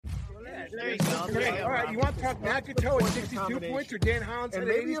There you go. Okay, all right. You want to talk Matt Gateau at 62 points or Dan Hollins at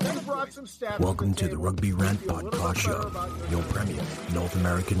 87 points? Welcome to the Rugby Rant Podcast Show, your premier North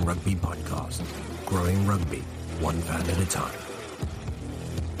American rugby podcast. Growing rugby, one fan at a time.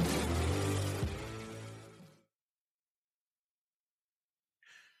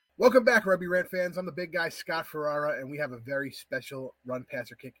 Welcome back, Rugby Rant fans. I'm the big guy, Scott Ferrara, and we have a very special Run,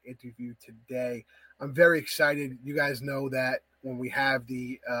 Pass, or Kick interview today. I'm very excited. You guys know that when we have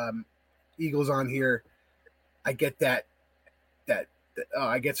the Eagles on here, I get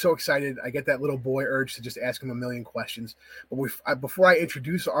I get so excited. I get that little boy urge to just ask them a million questions. But before I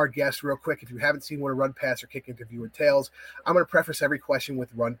introduce our guest real quick, if you haven't seen what a Run, Pass, or Kick interview entails, I'm going to preface every question with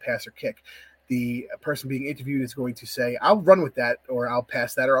Run, Pass, or Kick. The person being interviewed is going to say, I'll run with that, or I'll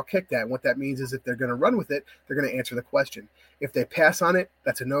pass that, or I'll kick that. And what that means is if they're going to run with it, they're going to answer the question. If they pass on it,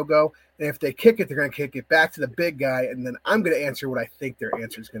 that's a no-go. And if they kick it, they're going to kick it back to the big guy, and then I'm going to answer what I think their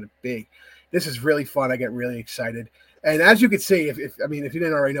answer is going to be. This is really fun. I get really excited. And as you can see, if you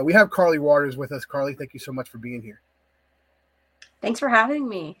didn't already know, we have Carly Waters with us. Carly, thank you so much for being here. Thanks for having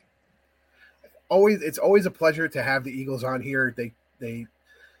me. It's always a pleasure to have the Eagles on here. They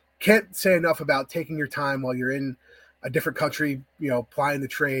can't say enough about taking your time while you're in a different country, plying the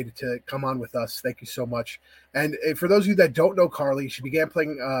trade to come on with us. Thank you so much. And for those of you that don't know Carly, she began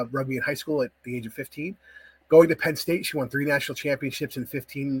playing rugby in high school at the age of 15. Going to Penn State, she won 3 national championships in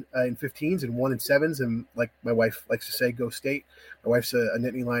 15s and 1 in 7s. And like my wife likes to say, go State. My wife's a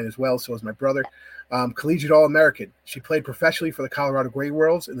Nittany Lion as well, so is my brother. Collegiate All-American. She played professionally for the Colorado Grey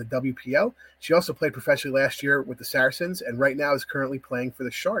Wolves in the WPL. She also played professionally last year with the Saracens, and right now is currently playing for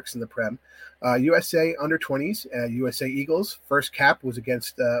the Sharks in the Prem. USA under-20s, USA Eagles. First cap was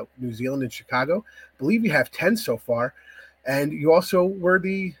against New Zealand in Chicago. I believe you have 10 so far. And you also were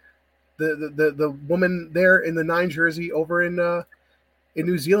the woman there in the 9 jersey over in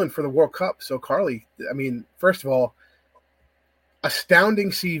New Zealand for the World Cup. So Carly, first of all,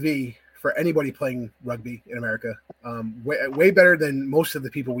 astounding CV for anybody playing rugby in America. Way better than most of the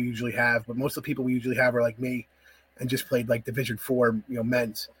people we usually have, but most of the people we usually have are like me and just played like Division IV,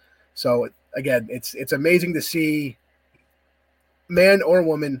 men's. So again, it's amazing to see, man or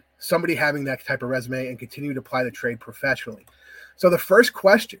woman, somebody having that type of resume and continue to apply the trade professionally. So the first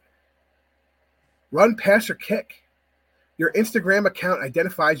question, Run, Pass, or Kick. Your Instagram account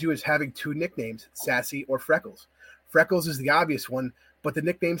identifies you as having 2 nicknames, Sassy or Freckles. Freckles is the obvious one, but the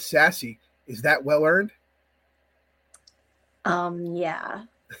nickname Sassy, is that well earned? Yeah.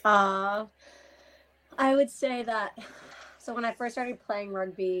 I would say that. So when I first started playing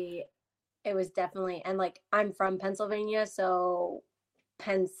rugby, it was definitely, and I'm from Pennsylvania, so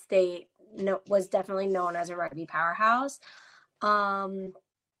Penn State was definitely known as a rugby powerhouse.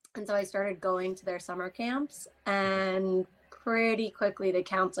 And so I started going to their summer camps, and pretty quickly the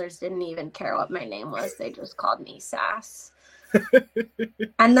counselors didn't even care what my name was. They just called me Sass.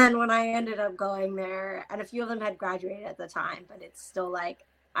 And then when I ended up going there, and a few of them had graduated at the time, but it's still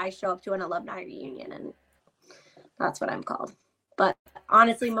I show up to an alumni reunion and that's what I'm called. But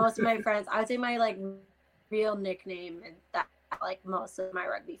honestly, most of my friends, I would say my real nickname that most of my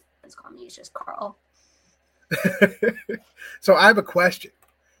rugby friends call me is just Carl. So I have a question.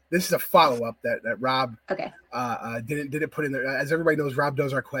 This is a follow-up that Rob didn't put in there. As everybody knows, Rob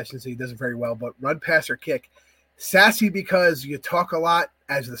does our questions, and he does it very well. But Run, Pass, or Kick. Sassy because you talk a lot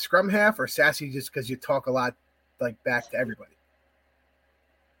as the scrum half, or sassy just because you talk a lot back to everybody?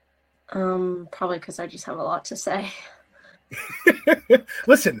 Probably because I just have a lot to say.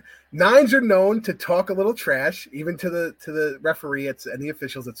 Listen, 9s are known to talk a little trash, even to the referee and the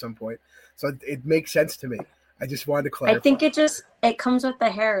officials at some point. So it makes sense to me. I just wanted to clarify. I think it comes with the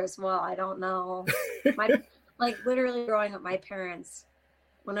hair as well. I don't know. Literally growing up, my parents,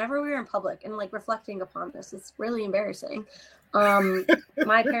 whenever we were in public and reflecting upon this, it's really embarrassing.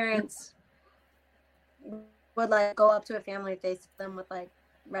 My parents would go up to a family if they see them with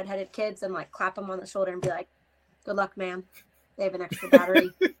redheaded kids and clap them on the shoulder and be like, "Good luck, man. They have an extra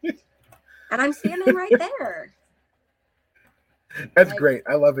battery." And I'm standing right there. That's great.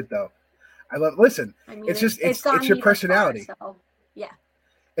 I love it though. Listen, it's your personality. Far, so, yeah.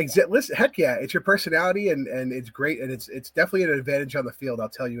 Listen, heck yeah, it's your personality and it's great. And it's definitely an advantage on the field. I'll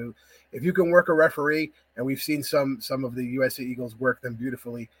tell you, if you can work a referee, and we've seen some of the USA Eagles work them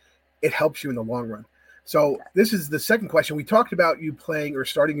beautifully, it helps you in the long run. So this is the second question. We talked about you playing or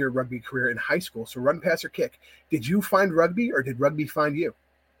starting your rugby career in high school. So Run, Pass, or Kick. Did you find rugby or did rugby find you?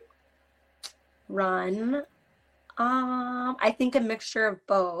 Run. I think a mixture of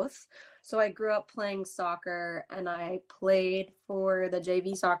both. So I grew up playing soccer, and I played for the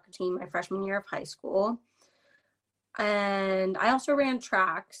JV soccer team my freshman year of high school. And I also ran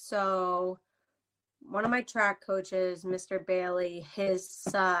track. So one of my track coaches, Mr. Bailey, his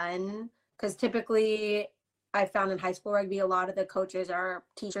son, because typically I found in high school rugby, a lot of the coaches are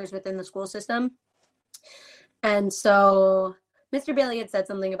teachers within the school system. And so Mr. Bailey had said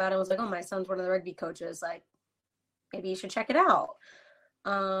something about it. I was like, oh, my son's one of the rugby coaches. Like, maybe you should check it out.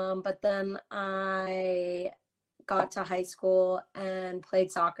 But then I got to high school and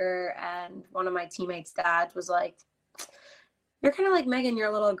played soccer, and one of my teammates' dads was like, you're kind of like Megan, you're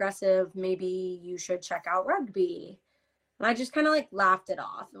a little aggressive. Maybe you should check out rugby. And I just kind of like laughed it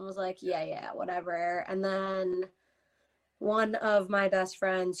off and was like, yeah, whatever. And then one of my best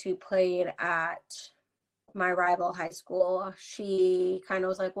friends who played at my rival high school, she kind of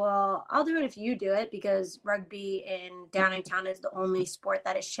was like, well, I'll do it if you do it, because rugby in Downingtown is the only sport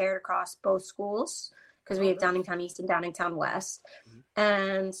that is shared across both schools, because we have Downingtown East and Downingtown West.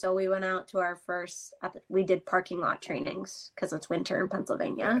 And so we went out to our first, we did parking lot trainings because it's winter in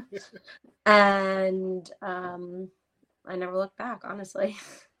Pennsylvania. And I never looked back, honestly.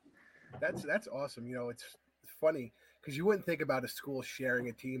 That's awesome. You know, it's funny because you wouldn't think about a school sharing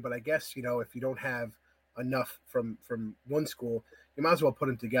a team, but I guess, you know, if you don't have enough from one school, you might as well put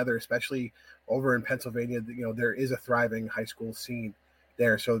them together, especially over in Pennsylvania. You know, there is a thriving high school scene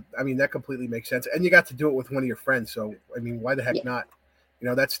there. So, I mean, that completely makes sense. And you got to do it with one of your friends. So, I mean, why the heck not? You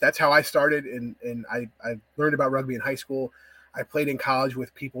know, that's how I started. And I learned about rugby in high school. I played in college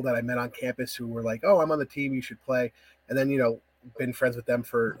with people that I met on campus who were like, oh, I'm on the team, you should play. And then, you know, been friends with them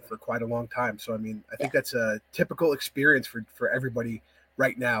for quite a long time. So, I mean, I think that's a typical experience for everybody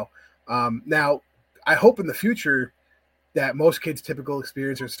right now. Now, I hope in the future that most kids' typical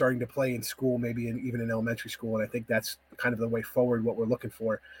experience are starting to play in school, maybe even in elementary school. And I think that's kind of the way forward, what we're looking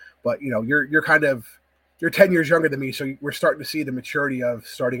for. But, you know, you're 10 years younger than me. So we're starting to see the maturity of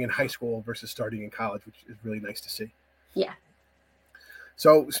starting in high school versus starting in college, which is really nice to see. Yeah.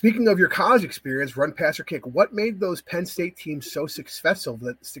 So speaking of your college experience, run, pass, or kick, what made those Penn State teams so successful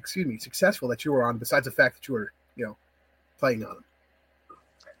that you were on, besides the fact that you were, you know, playing on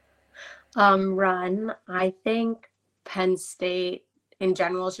them? Run. I think Penn State in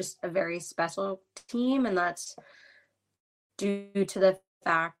general is just a very special team, and that's due to the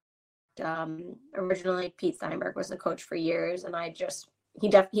fact originally Pete Steinberg was the coach for years, and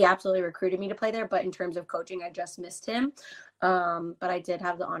he absolutely recruited me to play there, but in terms of coaching, I just missed him. But I did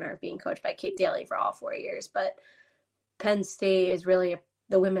have the honor of being coached by Kate Daly for all 4 years. But Penn State is really,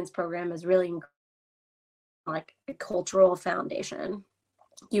 the women's program is really like a cultural foundation.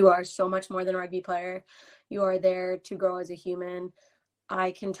 You are so much more than a rugby player. You are there to grow as a human.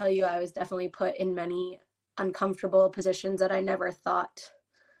 I can tell you I was definitely put in many uncomfortable positions that I never thought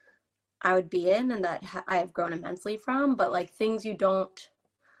I would be in, and that I have grown immensely from, but like things you don't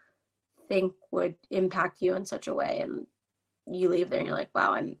think would impact you in such a way, and you leave there and you're like,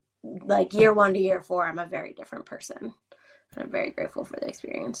 wow, I'm like year 1 to year 4, I'm a very different person. And I'm very grateful for the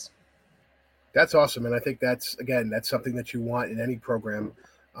experience. That's awesome. And I think that's something that you want in any program,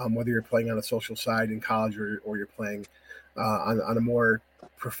 whether you're playing on a social side in college or you're playing on a more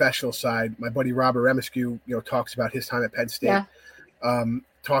professional side. My buddy Robert Remescue, you know, talks about his time at Penn State,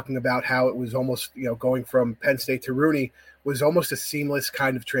 talking about how it was almost, you know, going from Penn State to Rooney was almost a seamless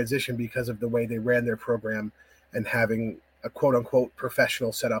kind of transition because of the way they ran their program and having a quote unquote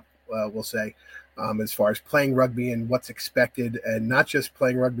professional setup, we'll say, as far as playing rugby and what's expected, and not just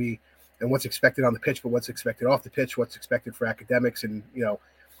playing rugby and what's expected on the pitch, but what's expected off the pitch, what's expected for academics. And, you know,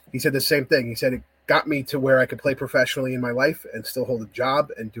 he said the same thing. He said it got me to where I could play professionally in my life and still hold a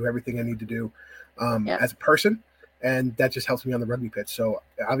job and do everything I need to do as a person. And that just helps me on the rugby pitch. So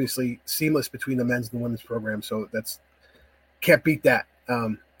obviously seamless between the men's and the women's program. So can't beat that.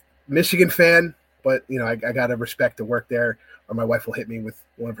 Michigan fan, but, you know, I got to respect the work there, or my wife will hit me with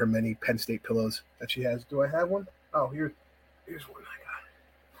one of her many Penn State pillows that she has. Do I have one? Oh, here's one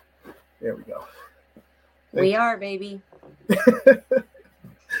I got. There we go. We are, baby.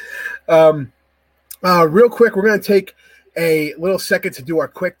 Real quick, we're going to take a little second to do our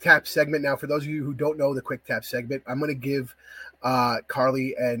quick tap segment. Now, for those of you who don't know the quick tap segment, I'm going to give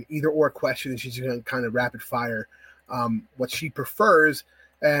Carly an either or question, and she's going to kind of rapid fire what she prefers.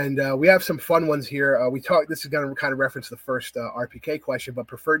 And we have some fun ones here. This is going to kind of reference the first RPK question, but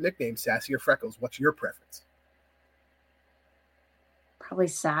preferred nickname, Sassy or Freckles? What's your preference? Probably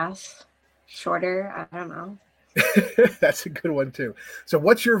Sass. Shorter. I don't know. That's a good one too. So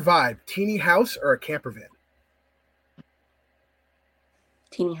what's your vibe? Teeny house or a camper van?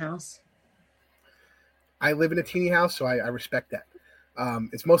 Teeny house. I live in a teeny house, so I respect that.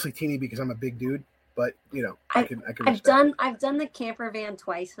 It's mostly teeny because I'm a big dude, but you know, I can I've done the camper van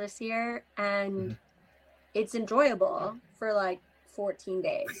twice this year, and it's enjoyable for like 14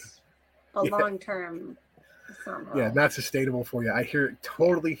 days, but long term, it's not not sustainable for you. I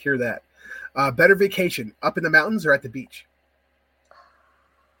totally hear that. Better vacation, up in the mountains or at the beach?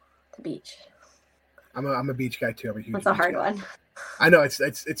 The beach. I'm a beach guy too. I'm a huge. That's a hard guy. one. I know it's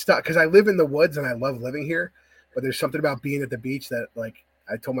tough because I live in the woods and I love living here, but there's something about being at the beach that, like,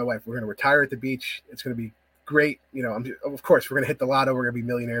 I told my wife, we're going to retire at the beach. It's going to be great. You know, of course we're going to hit the lotto. We're going to be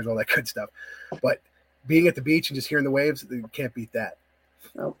millionaires, all that good stuff. But being at the beach and just hearing the waves, you can't beat that.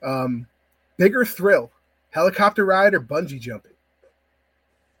 Nope. Bigger thrill, helicopter ride or bungee jumping?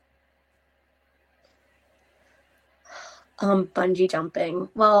 Bungee jumping.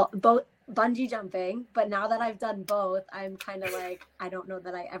 Well, both bungee jumping, but now that I've done both, I'm kind of like, I don't know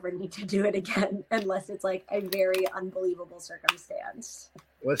that I ever need to do it again unless it's like a very unbelievable circumstance.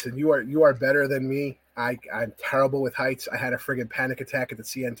 Listen, you are better than me. I'm terrible with heights. I had a friggin' panic attack at the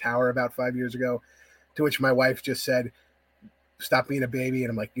CN Tower about 5 years ago, to which my wife just said, stop being a baby.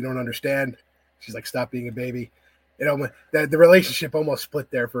 And I'm like, you don't understand. She's like, stop being a baby. You know, the relationship almost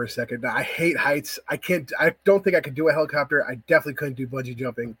split there for a second. I hate heights. I don't think I could do a helicopter. I definitely couldn't do bungee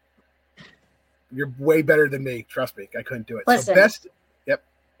jumping. You're way better than me. Trust me. I couldn't do it. Listen, so best. Yep.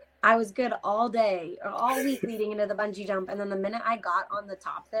 I was good all day or all week leading into the bungee jump. And then the minute I got on the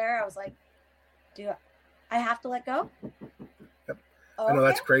top there, I was like, do I have to let go? Yep. Oh, I know,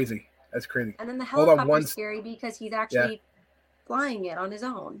 that's crazy. That's crazy. And then the helicopter's scary because he's actually flying it on his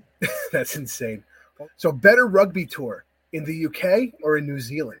own. That's insane. So better rugby tour in the UK or in New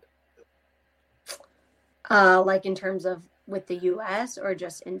Zealand? Like in terms of with the US or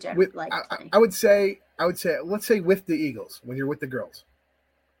just in general? I would say, let's say with the Eagles, when you're with the girls.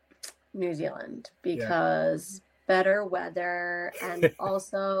 New Zealand, because better weather and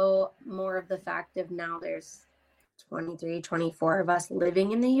also more of the fact of now there's 23, 24 of us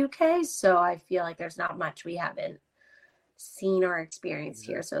living in the UK. So I feel like there's not much we haven't seen or experienced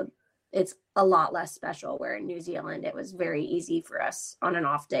here. So it's a lot less special, where in New Zealand, it was very easy for us on an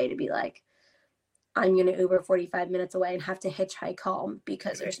off day to be like, I'm going to Uber 45 minutes away and have to hitchhike home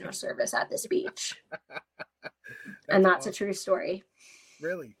because there's no service at this beach. And that's awesome. A true story.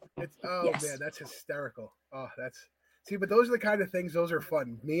 Really? Yes. Man, that's hysterical. But those are the kind of things, those are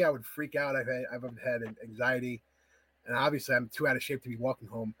fun. Me, I would freak out. I've had anxiety, and obviously I'm too out of shape to be walking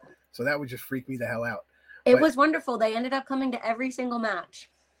home. So that would just freak me the hell out. It was wonderful. They ended up coming to every single match.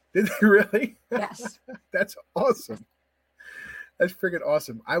 Did they really? Yes. That's awesome. That's freaking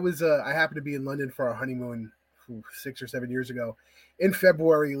awesome. I happened to be in London for our honeymoon 6 or 7 years ago. In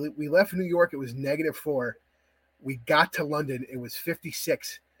February, we left New York. It was -4. We got to London. It was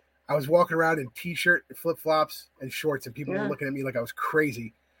 56. I was walking around in t-shirt, flip-flops, and shorts, and people were looking at me like I was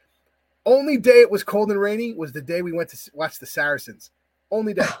crazy. Only day it was cold and rainy was the day we went to watch the Saracens.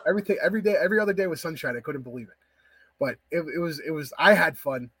 Only day. Every other day was sunshine. I couldn't believe it. But it was. I had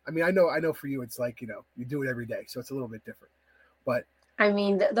fun. I mean, I know for you, it's like, you do it every day, so it's a little bit different. But I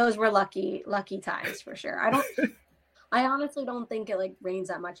mean, those were lucky times for sure. I honestly don't think it like rains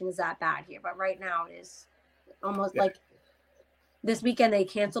that much and is that bad here. But right now it is almost like this weekend they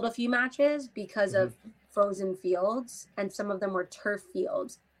canceled a few matches because of frozen fields, and some of them were turf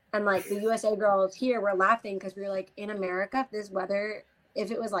fields. And like the USA girls here were laughing because we were like, in America, if this weather, if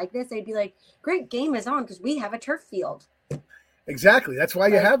it was like this, they'd be like, great, game is on because we have a turf field. Exactly. That's why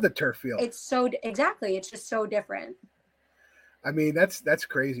you have the turf field. It's just so different. I mean, that's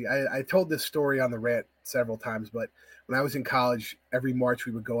crazy. I told this story on the rant several times, but when I was in college, every March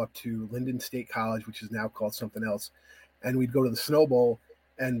we would go up to Linden State College, which is now called something else, and we'd go to the Snow Bowl,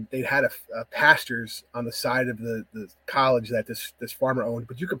 and they'd had a pastures on the side of the college that this farmer owned,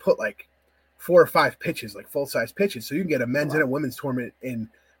 but you could put like 4 or 5 pitches, like full-size pitches, so you can get a men's and a women's tournament in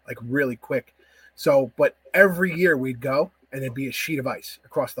like really quick. So, but every year we'd go, and there'd be a sheet of ice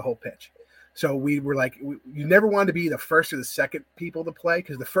across the whole pitch. So we were like, you never wanted to be the first or the second people to play,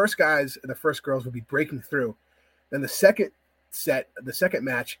 because the first guys and the first girls would be breaking through. Then the second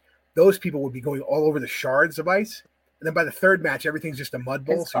match, those people would be going all over the shards of ice. And then by the third match, everything's just a mud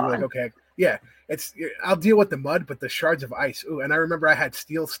bowl. So you're like, okay, yeah, I'll deal with the mud, but the shards of ice. Ooh, and I remember I had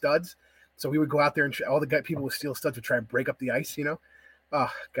steel studs. So we would go out there and all the people with steel studs would try and break up the ice,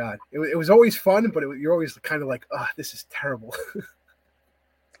 Oh, God. It was always fun, but you're always kind of like, oh, this is terrible.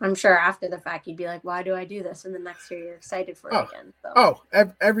 I'm sure after the fact, you'd be like, why do I do this? And the next year you're excited for it again. So.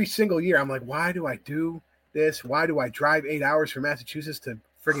 Every single year I'm like, why do I do this? Why do I drive 8 hours from Massachusetts to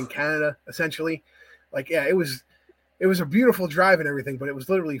friggin' Canada, essentially? Like, yeah, it was a beautiful drive and everything, but it was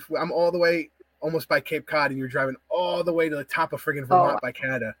literally, I'm all the way almost by Cape Cod, and you're driving all the way to the top of friggin' Vermont by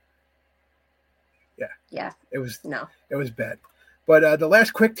Canada. Yeah. Yeah. It was bad. But the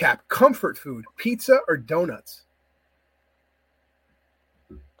last quick tap, comfort food, pizza or donuts?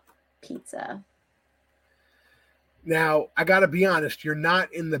 Pizza. Now, I got to be honest, you're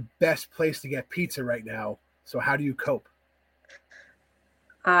not in the best place to get pizza right now. So how do you cope?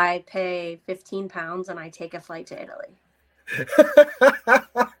 I pay 15 pounds and I take a flight to Italy.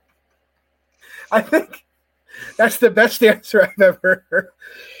 I think that's the best answer I've ever heard.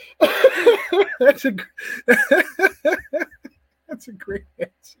 That's a great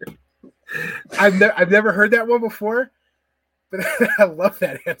answer. I've never heard that one before, but I love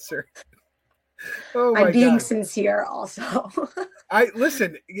that answer. Oh my I'm being God. sincere also.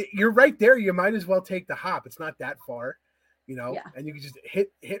 Listen, you're right there. You might as well take the hop. It's not that far, and you can just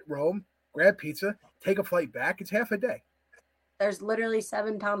hit Rome, grab pizza, take a flight back. It's half a day. There's literally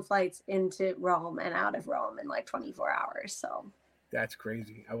 7-pound flights into Rome and out of Rome in like 24 hours. So that's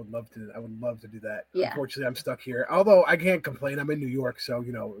crazy. I would love to do that. Yeah. Unfortunately, I'm stuck here. Although I can't complain. I'm in New York, so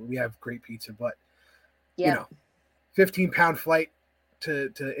we have great pizza. But 15-pound flight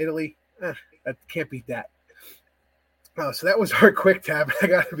to Italy, that can't beat that. So that was our quick tap. I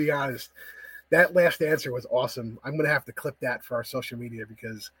got to be honest. That last answer was awesome. I'm gonna have to clip that for our social media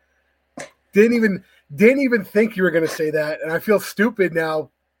because didn't even think you were gonna say that, and I feel stupid now.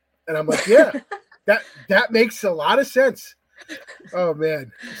 And I'm like, yeah, that makes a lot of sense. Oh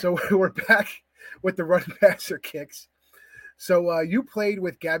man! So we're back with the run passer kicks. So you played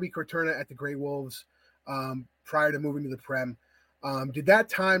with Gabby Corterna at the Grey Wolves prior to moving to the Prem. Did that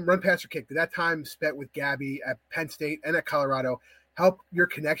time spent with Gabby at Penn State and at Colorado help your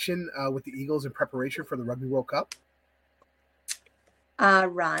connection with the Eagles in preparation for the Rugby World Cup?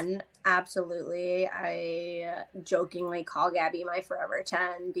 Run, absolutely. I jokingly call Gabby my forever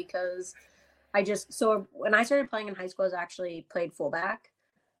 10 because when I started playing in high school, I actually played fullback.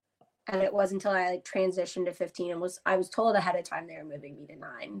 And it wasn't until I transitioned to 15 and I was told ahead of time they were moving me to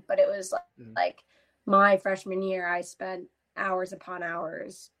 9. But it was like my freshman year, I spent hours upon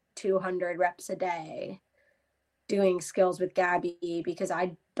hours, 200 reps a day doing skills with Gabby because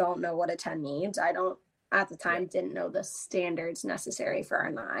I don't know what a 10 needs. I at the time didn't know the standards necessary for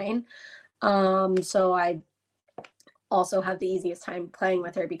a 9. So I also have the easiest time playing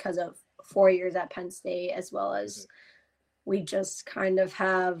with her because of 4 years at Penn State, as well as we just kind of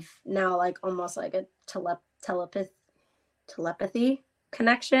have now like almost like a telepathy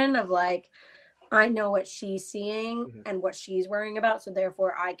connection of like, I know what she's seeing and what she's worrying about. So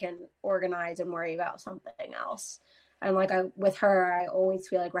therefore I can organize and worry about something else. And like with her, I always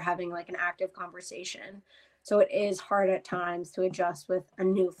feel like we're having like an active conversation. So it is hard at times to adjust with a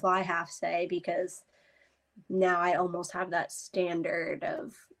new fly half say, because now I almost have that standard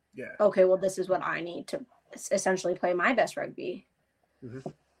of, okay, well, this is what I need to essentially play my best rugby.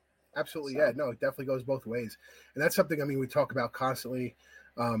 Absolutely. So. Yeah, no, it definitely goes both ways. And that's something, we talk about constantly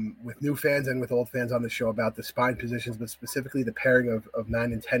with new fans and with old fans on the show about the spine positions, but specifically the pairing of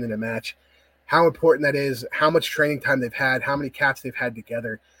 9 and 10 in a match, how important that is, how much training time they've had, how many cats they've had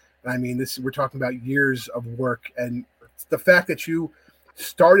together. We're talking about years of work, and the fact that you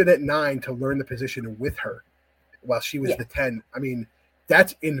started at 9 to learn the position with her while she was the 10.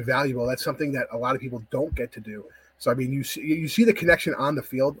 That's invaluable. That's something that a lot of people don't get to do. So, you see the connection on the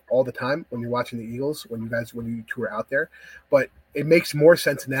field all the time when you're watching the Eagles, when you two are out there, but it makes more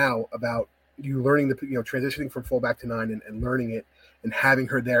sense now about you learning transitioning from fullback to 9 and learning it and having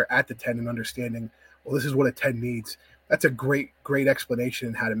her there at the 10 and understanding, well, this is what a 10 needs. That's a great explanation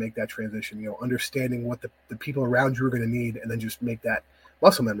in how to make that transition, understanding what the people around you are going to need and then just make that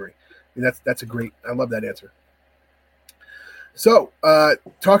muscle memory. That's I love that answer. So,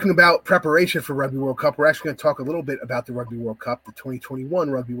 talking about preparation for Rugby World Cup, we're actually going to talk a little bit about the Rugby World Cup, the 2021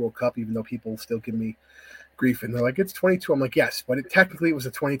 Rugby World Cup, even though people still give me grief and they're like, it's 22. I'm like, yes, but technically it was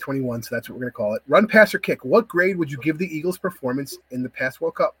a 2021, so that's what we're going to call it. Run, pass, or kick. What grade would you give the Eagles' performance in the past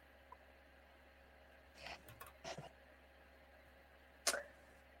World Cup?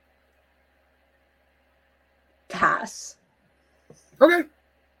 Pass. Okay.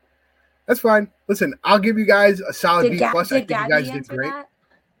 That's fine. Listen, I'll give you guys a solid B+. I think you guys did great. That?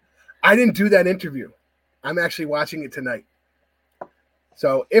 I didn't do that interview. I'm actually watching it tonight.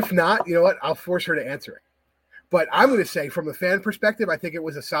 So if not, you know what? I'll force her to answer it. But I'm going to say, from a fan perspective, I think it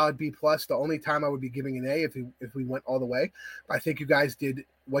was a solid B+. The only time I would be giving an A if we went all the way. But I think you guys did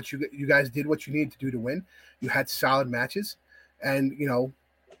what you needed to do to win. You had solid matches, and you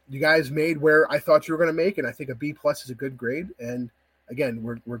guys made where I thought you were going to make, and I think a B+ is a good grade. And again,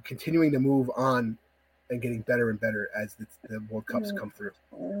 we're continuing to move on and getting better and better as the World Cups come through.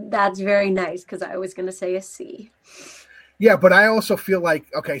 That's very nice, because I was going to say a C. Yeah, but I also feel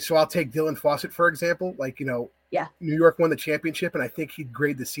like, okay, so I'll take Dylan Fawcett, for example. Like, Yeah. New York won the championship, and I think he'd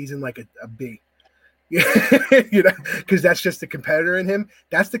grade the season like a B. Because that's just the competitor in him.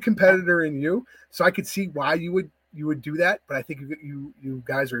 That's the competitor in you. So I could see why you would do that, but I think you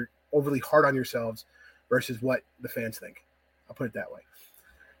guys are overly hard on yourselves versus what the fans think. I'll put it that way.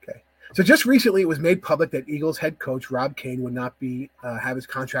 Okay. So just recently, it was made public that Eagles head coach Rob Kane would not be have his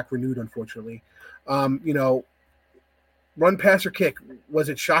contract renewed, unfortunately. Run, pass, or kick. Was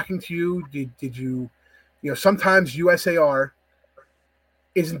it shocking to you? Did you, sometimes USAR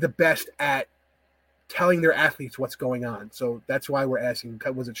isn't the best at telling their athletes what's going on. So that's why we're asking.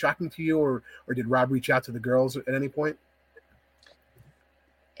 Was it shocking to you, or did Rob reach out to the girls at any point?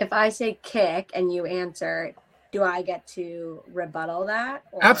 If I say kick and you answer, do I get to rebuttal that?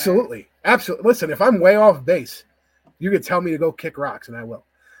 Or... Absolutely. Listen, if I'm way off base, you can tell me to go kick rocks, and I will.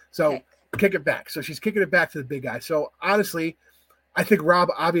 So kick it back. So she's kicking it back to the big guy. So honestly, I think Rob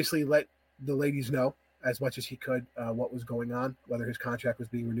obviously let the ladies know as much as he could what was going on, whether his contract was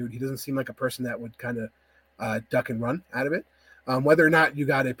being renewed. He doesn't seem like a person that would kind of duck and run out of it. Whether or not you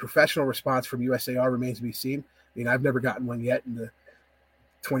got a professional response from USAR remains to be seen. I mean, I've never gotten one yet in the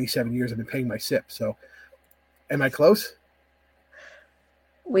 27 years I've been paying my SIP. So am I close?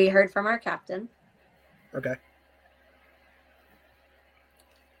 We heard from our captain. Okay.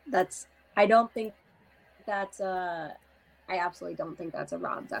 I absolutely don't think that's a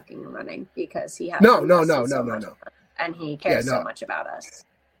Rob ducking and running, because he has no. And he cares so much about us.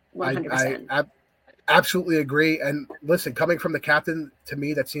 100%. I absolutely agree. And listen, coming from the captain, to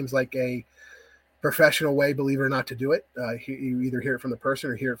me, that seems like a professional way, believe it or not, to do it. You either hear it from the person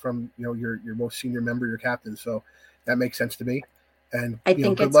or hear it from your most senior member, your captain. So that makes sense to me. And I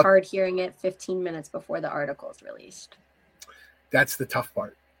think it's hard hearing it 15 minutes before the article is released. That's the tough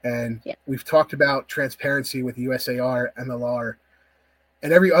part. And we've talked about transparency with USAR, MLR,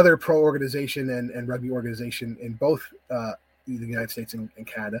 and every other pro organization and rugby organization in both the United States and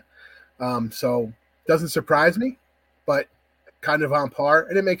Canada. So doesn't surprise me, but kind of on par,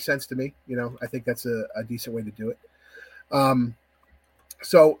 and it makes sense to me. I think that's a decent way to do it.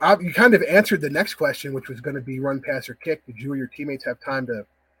 So you kind of answered the next question, which was going to be run, pass, or kick. Did you or your teammates have time to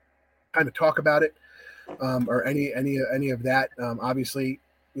kind of talk about it, or any of that? Obviously,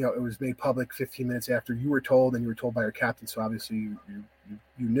 it was made public 15 minutes after you were told, and you were told by your captain. So obviously you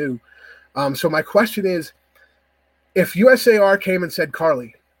knew. So my question is, if USAR came and said,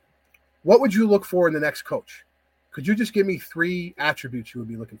 Carly, what would you look for in the next coach? Could you just give me 3 attributes you would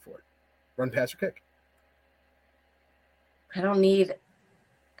be looking for? Run, pass, or kick? I don't need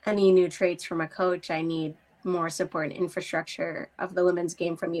any new traits from a coach. I need more support and infrastructure of the women's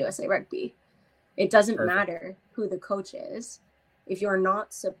game from USA Rugby. It doesn't matter who the coach is. If you're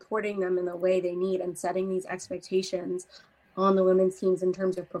not supporting them in the way they need and setting these expectations on the women's teams in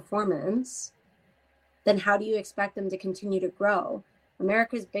terms of performance, then how do you expect them to continue to grow?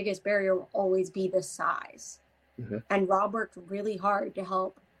 America's biggest barrier will always be the size. Mm-hmm. And Rob worked really hard to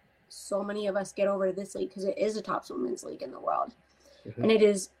help so many of us get over to this league, because it is a top women's league in the world. Mm-hmm. And it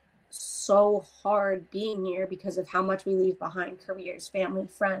is so hard being here because of how much we leave behind: careers, family,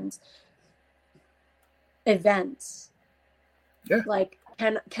 friends, events. Yeah. Like,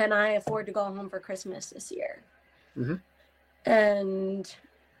 can I afford to go home for Christmas this year? Mm-hmm. And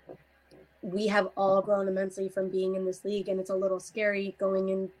we have all grown immensely from being in this league, and it's a little scary going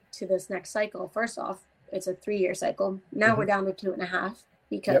into this next cycle. First off, it's a 3-year cycle. Now we're down to 2.5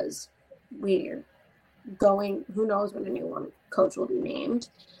 because we're going, who knows when a new coach will be named.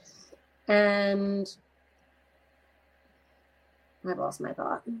 And I've lost my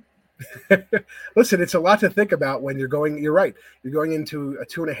thought. Listen, it's a lot to think about when you're right. You're going into a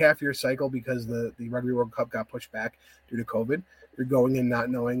 2.5-year cycle because the Rugby World Cup got pushed back due to COVID. You're going in not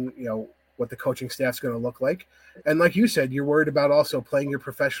knowing, what the coaching staff's going to look like. And like you said, you're worried about also playing your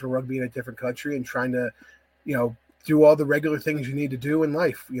professional rugby in a different country and trying to, do all the regular things you need to do in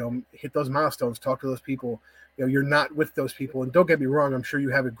life, hit those milestones, talk to those people. You're not with those people. And don't get me wrong, I'm sure you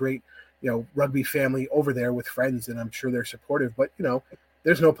have a great, rugby family over there with friends, and I'm sure they're supportive, but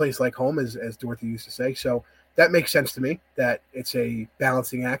there's no place like home, as Dorothy used to say. So that makes sense to me, that it's a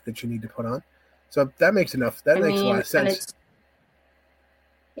balancing act that you need to put on. So that makes a lot of sense.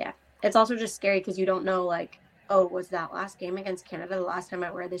 It's also just scary because you don't know, like, oh, was that last game against Canada the last time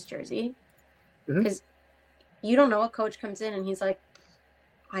I wear this jersey? Because you don't know. A coach comes in and he's like,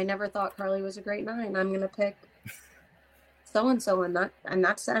 I never thought Carly was a great 9. I'm going to pick so-and-so, and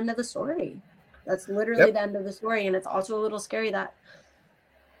that's the end of the story. That's literally the end of the story. And it's also a little scary that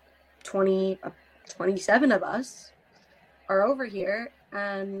 27 of us are over here,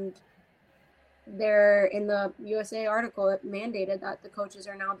 and they're in the USA article, it mandated that the coaches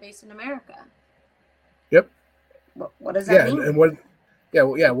are now based in America. Yep. What does that mean? And what? Yeah,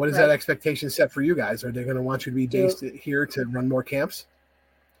 well, what is that expectation set for you guys? Are they going to want you to be based here to run more camps?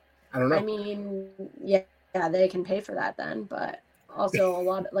 I don't know. I mean, yeah, they can pay for that then, but also a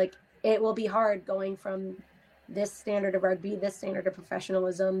lot it will be hard going from this standard of rugby, this standard of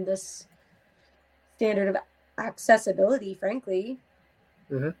professionalism, this standard of accessibility, frankly,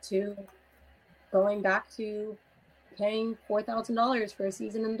 to going back to paying $4,000 for a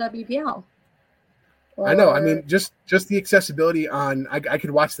season in the WPL. I know. I mean, just the accessibility on. I could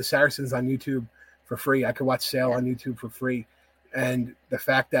watch the Saracens on YouTube for free. I could watch Sale on YouTube for free, and the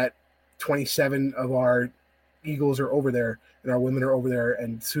fact that 27 of our Eagles are over there and our women are over there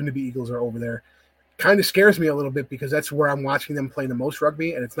and soon-to-be Eagles are over there kind of scares me a little bit because that's where I'm watching them play the most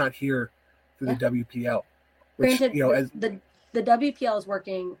rugby, and it's not here through the WPL. Which, granted, as the WPL is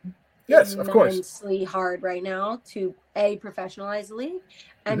working immensely hard right now to A, professionalize the league,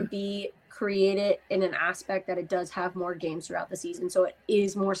 and B, create it in an aspect that it does have more games throughout the season. So it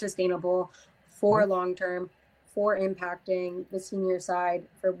is more sustainable for long term, for impacting the senior side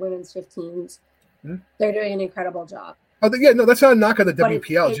for women's 15s. They're doing an incredible job. Oh, yeah, no, that's not a knock on the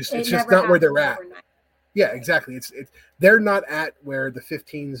WPL. It's just not where they're at. Overnight. Yeah, exactly. It's they're not at where the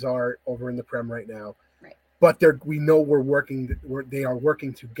 15s are over in the Prem right now. Right. But we know they are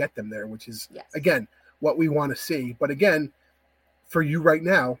working to get them there, which is again what we want to see. But again, for you right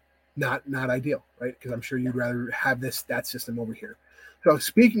now, not ideal, right? Because I'm sure you'd rather have that system over here. So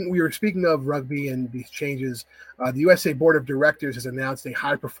we were speaking of rugby and these changes. The USA Board of Directors has announced a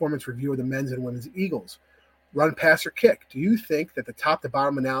high performance review of the men's and women's Eagles. Run, pass, or kick. Do you think that the top to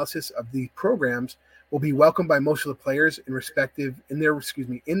bottom analysis of the programs will be welcomed by most of the players in their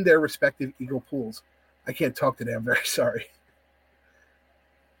respective Eagle pools? I can't talk today. I'm very sorry.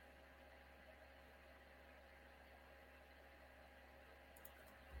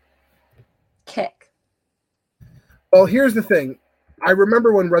 Kick. Well, here's the thing. I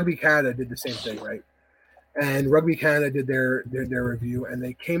remember when Rugby Canada did the same thing, right? And Rugby Canada did their review, and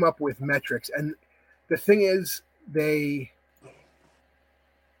they came up with metrics. And the thing is, the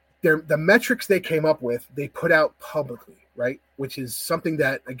metrics they came up with, they put out publicly, right? Which is something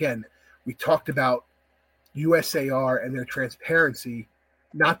that, again, we talked about USAR and their transparency,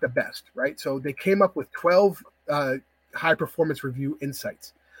 not the best, right? So they came up with 12 high performance review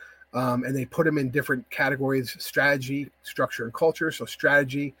insights. And they put them in different categories: strategy, structure, and culture. So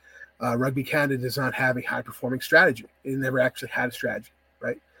strategy, Rugby Canada does not have a high-performing strategy. It never actually had a strategy,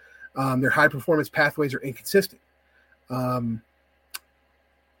 right? Their high-performance pathways are inconsistent.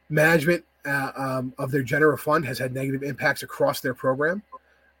 Management of their general fund has had negative impacts across their program.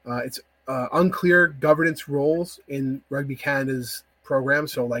 It's unclear governance roles in Rugby Canada's program.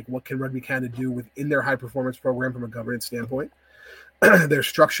 So, like, what can Rugby Canada do within their high-performance program from a governance standpoint? Their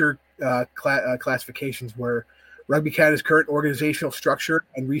structure classifications where Rugby Canada's current organizational structure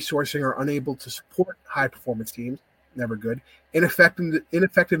and resourcing are unable to support high-performance teams. Never good.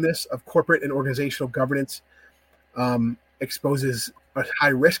 Ineffectiveness of corporate and organizational governance exposes a high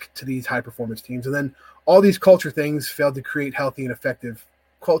risk to these high-performance teams. And then all these culture things failed to create healthy and effective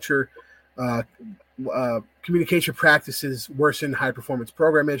culture. Communication practices worsen high-performance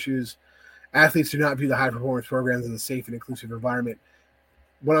program issues. Athletes do not view the high-performance programs as a safe and inclusive environment.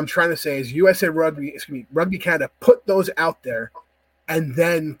 What I'm trying to say is Rugby Canada put those out there and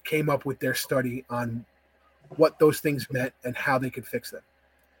then came up with their study on what those things meant and how they could fix them.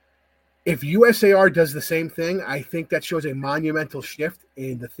 If USAR does the same thing, I think that shows a monumental shift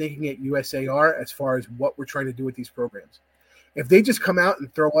in the thinking at USAR as far as what we're trying to do with these programs. If they just come out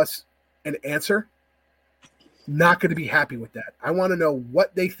and throw us an answer, not going to be happy with that. I want to know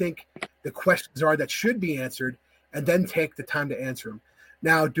what they think the questions are that should be answered and then take the time to answer them.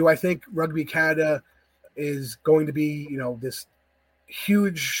 Now, do I think Rugby Canada is going to be, this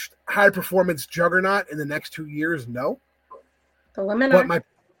huge high-performance juggernaut in the next 2 years? No. The women are.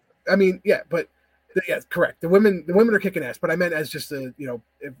 Correct. The women are kicking ass. But I meant as just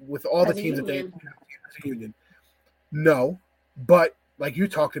with all the teams that they as a union. No, but like you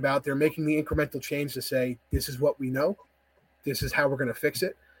talked about, they're making the incremental change to say this is what we know, this is how we're going to fix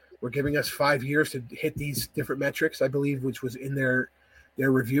it. We're giving us 5 years to hit these different metrics, I believe, which was in their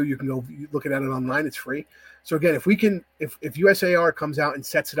review. You can go look at it online. It's free. So again, if USAR comes out and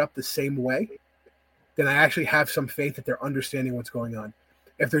sets it up the same way, then I actually have some faith that they're understanding what's going on.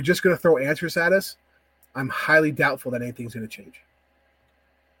 If they're just going to throw answers at us, I'm highly doubtful that anything's going to change.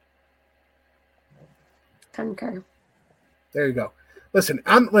 Concur. There you go. Listen,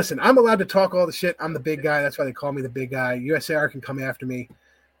 I'm allowed to talk all the shit. I'm the big guy. That's why they call me the big guy. USAR can come after me.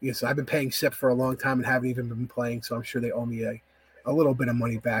 Yes, I've been paying SIP for a long time and haven't even been playing, so I'm sure they owe me a little bit of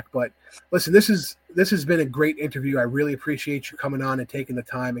money back. But listen, this has been a great interview. I really appreciate you coming on and taking the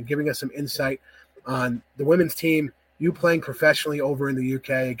time and giving us some insight on the women's team, you playing professionally over in the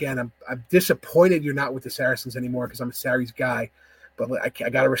UK. Again, I'm disappointed you're not with the Saracens anymore because I'm a Sarries guy, but I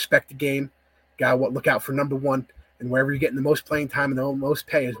got to respect the game. Got to look out for number one, and wherever you're getting the most playing time and the most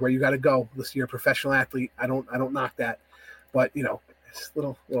pay is where you got to go. Listen, you're a professional athlete. I don't knock that, but it's a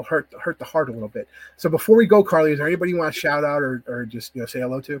little hurt the heart a little bit. So before we go, Carly, is there anybody you want to shout out or just say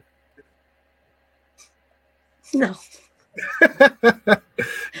hello to? No.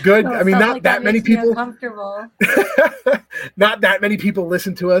 Good. I mean, not that many people. Not that many people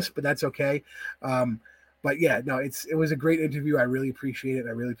listen to us, but that's okay. But yeah, no, it was a great interview. I really appreciate it.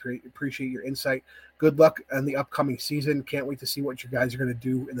 I really appreciate your insight. Good luck on the upcoming season. Can't wait to see what you guys are going to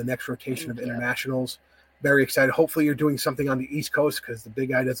do in the next rotation of internationals. Very excited. Hopefully you're doing something on the East Coast because the big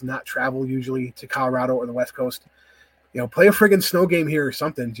guy does not travel usually to Colorado or the West Coast. Play a friggin' snow game here or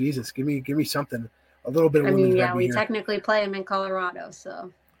something. Jesus, give me something. A little bit of women's rugby we here. Technically play them in Colorado,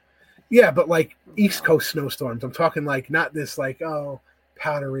 so. Yeah, but like East Coast snowstorms. I'm talking like not this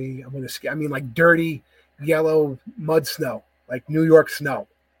powdery. I'm going to ski. I mean like dirty yellow mud snow, like New York snow.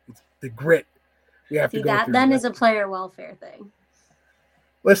 It's the grit we have to go that through. Then is a player welfare thing.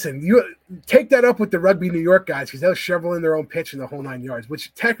 Listen, you take that up with the Rugby New York guys because they'll shovel in their own pitch in the whole 9 yards,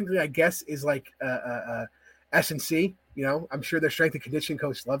 which technically I guess is like S&C. I'm sure their strength and conditioning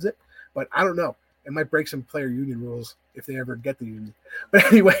coach loves it, but I don't know. It might break some player union rules if they ever get the union. But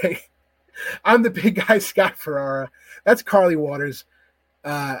anyway, I'm the big guy, Scott Ferrara. That's Carly Waters.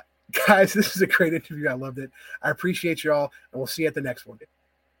 Guys, this is a great interview. I loved it. I appreciate you all, and we'll see you at the next one.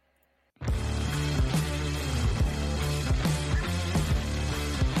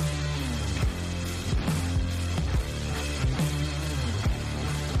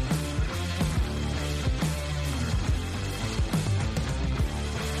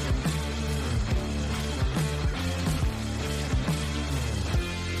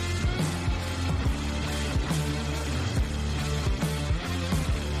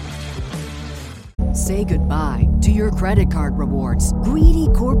 Say goodbye to your credit card rewards. Greedy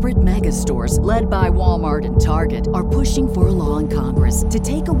corporate mega stores, led by Walmart and Target, are pushing for a law in Congress to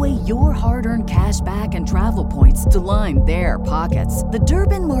take away your hard-earned cash back and travel points to line their pockets. The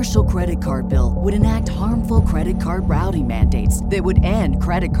Durbin-Marshall credit card bill would enact harmful credit card routing mandates that would end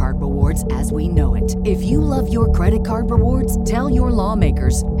credit card rewards as we know it. If you love your credit card rewards, tell your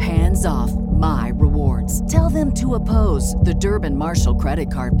lawmakers, hands off my rewards. Tell them to oppose the Durbin-Marshall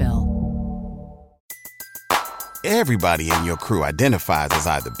credit card bill. Everybody in your crew identifies as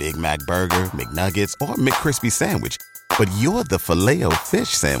either Big Mac Burger, McNuggets, or McCrispy Sandwich. But you're the Filet-O-Fish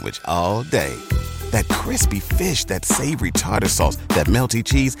Sandwich all day. That crispy fish, that savory tartar sauce, that melty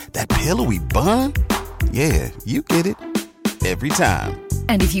cheese, that pillowy bun. Yeah, you get it. Every time.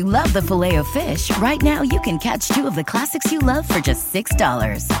 And if you love the Filet-O-Fish, right now you can catch two of the classics you love for just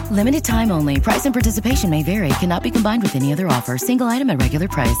 $6. Limited time only. Price and participation may vary. Cannot be combined with any other offer. Single item at regular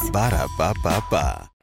price. Ba-da-ba-ba-ba.